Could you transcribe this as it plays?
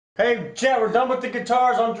Hey, chat, we're done with the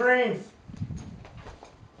guitars on Dream.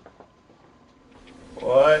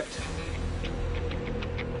 What?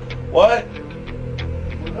 What?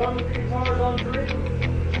 We're done with the guitars on Dream.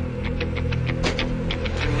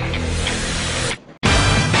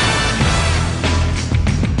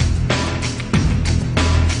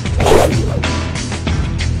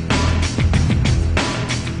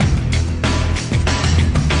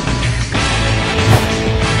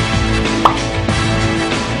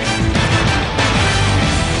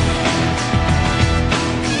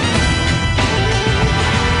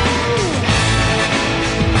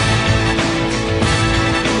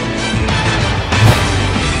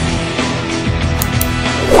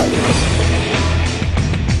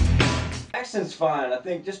 Accent's fine. I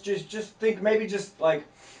think just think maybe just like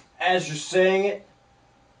as you're saying it,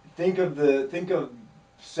 think of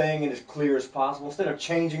saying it as clear as possible. Instead of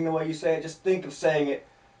changing the way you say it, just think of saying it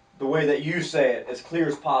the way that you say it as clear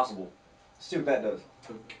as possible. Let's see what that does.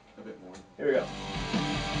 A bit more. Here we go.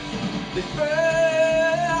 They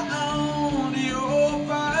found your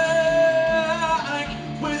bike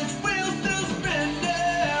with its wheels still spinning.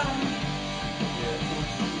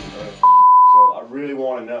 So I really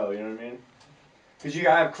want to know, you know what I mean? Because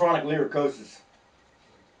I have chronic lyricosis.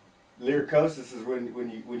 Lyricosis is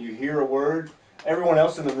when you hear a word, everyone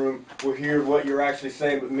else in the room will hear what you're actually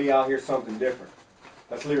saying, but me, I'll hear something different.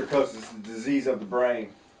 That's lyricosis, it's a disease of the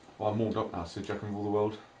brain. Well, I'm warmed up now, so do you reckon rule the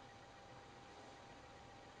world?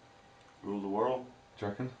 Rule the world? Do you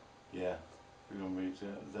reckon? Yeah. We're gonna be,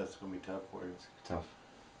 that's gonna be tough for you. Tough.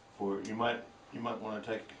 You might want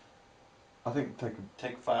to I think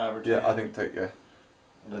take 5 or 10. Yeah, I think yeah.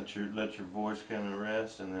 Let your voice come and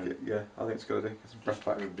rest, and then Yeah, I think it's good. Get some breath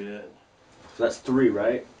back. for a bit. So that's 3,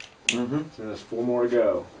 right? Mm-hmm. So there's 4 more to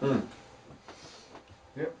go.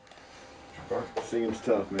 Yep. Singing's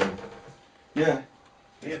tough, man. Yeah.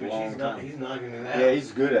 Yeah, but he's not gonna. Yeah,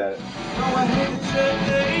 he's good at it. Oh, I hate the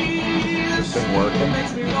days. It's been working. It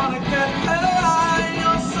makes me wanna get high.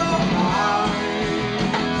 You're so high.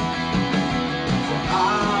 So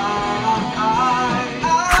high.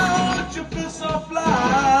 You feel so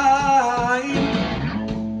fly.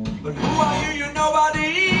 But who are you? You're nobody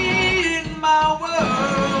in my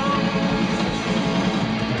world.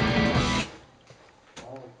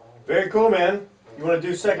 Very cool, man. You want to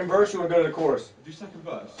do second verse or you want to go to the chorus? Do second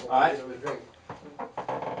verse. Alright.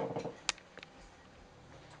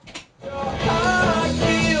 I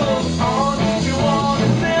feel on you on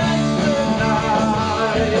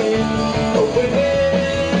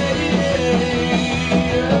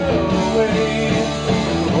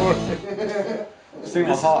Sing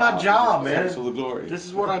This is my job, man. Thanks for the glory. This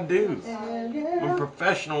is what I do. I'm a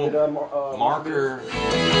professional marker.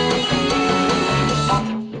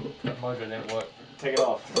 Mojo network. Take it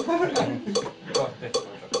off. I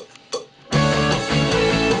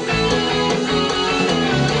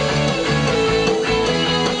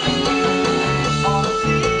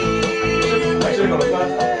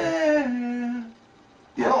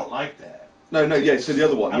don't like that. No, yeah. So the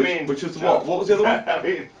other one. Which was the what? What was the other one? I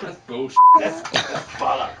mean, That's bullshit. that's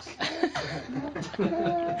bollocks.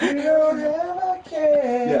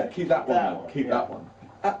 Yeah, keep that one. Then. Keep that one.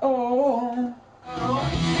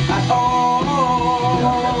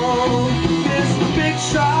 This big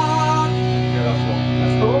shot. Yeah, that's one.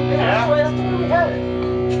 That's cool. Yeah, that's the way we had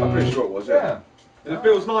it. I'm pretty sure it was. Yeah. It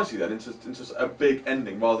builds nicely then into a big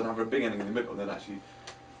ending rather than having a big ending in the middle and then actually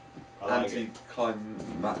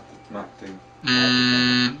anti-climacting.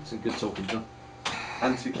 Some good talking, John.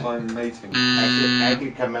 Anti-climating.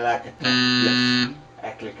 Aclicamalaca. Yes.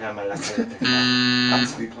 Aclicamalaca.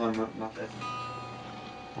 Anti-climatic.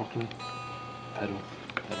 Okay. Pedal.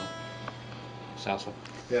 Salsa.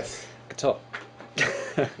 Yes. Guitar.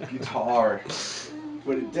 Guitar.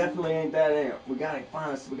 But it definitely ain't that amp. We gotta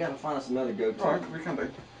find us another go-to. Right, we can do.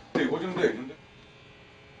 Dude, what do you want to do?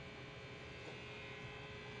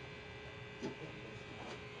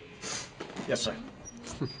 Yes, sir.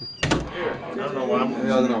 I don't know why I'm.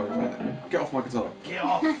 Yeah, I don't know. Get off my guitar. Get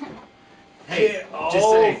off. Hey, Get just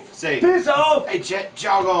off. say. Piss off! Hey, Chet,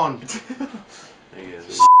 jog on. There he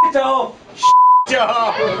is. Piss off!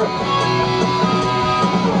 Jog.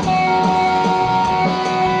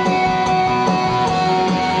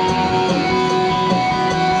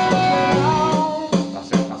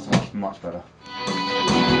 That's it. That's much better.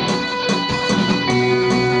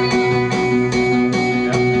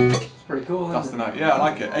 It's pretty cool. That's the note. Yeah, I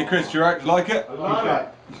like it. Hey, Chris, do you like it? I love it.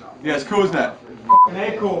 Yeah, it's cool, isn't it?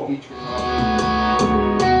 Hey, cool.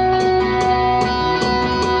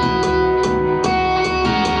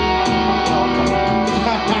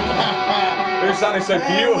 sounded so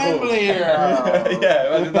beautiful. Wembley here.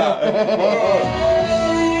 Yeah, imagine that.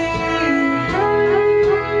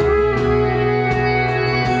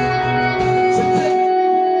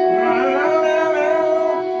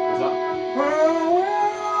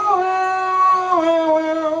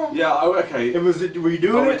 Yeah, okay. It was. Were you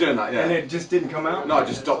doing Oh, we're it? doing that, yeah. And it just didn't come out. No, I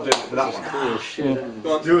just stopped doing it for that one. Oh shit.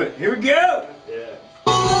 Go on. Do it. Here we go.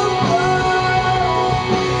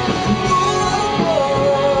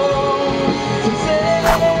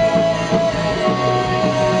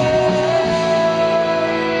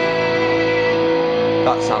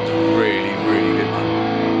 That sounds really, really good, man.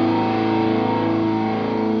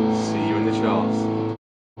 See you in the charts.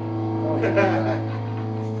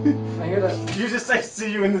 I hear that. Did you just say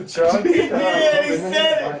 "see you in the charts"? Yeah, he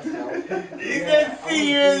said it. He said,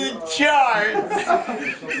 "See you in the charts."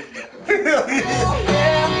 You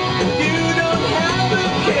don't have to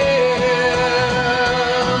care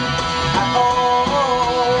at all.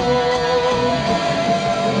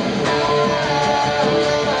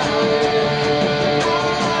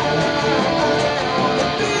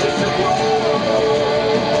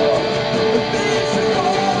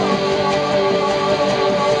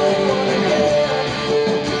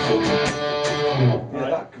 Yeah,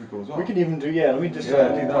 that could be cool as well. We can even do. Yeah. Let me just Yeah,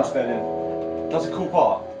 do that. punch that in. That's a cool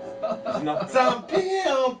part. Isn't that? Some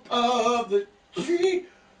pimp of the tree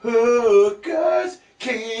hookers,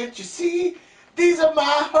 can't you see? These are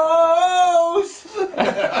my hoes.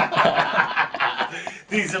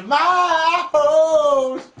 These are my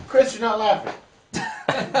hoes. Chris, you're not laughing.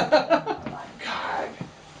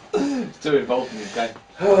 It's too involved in this game.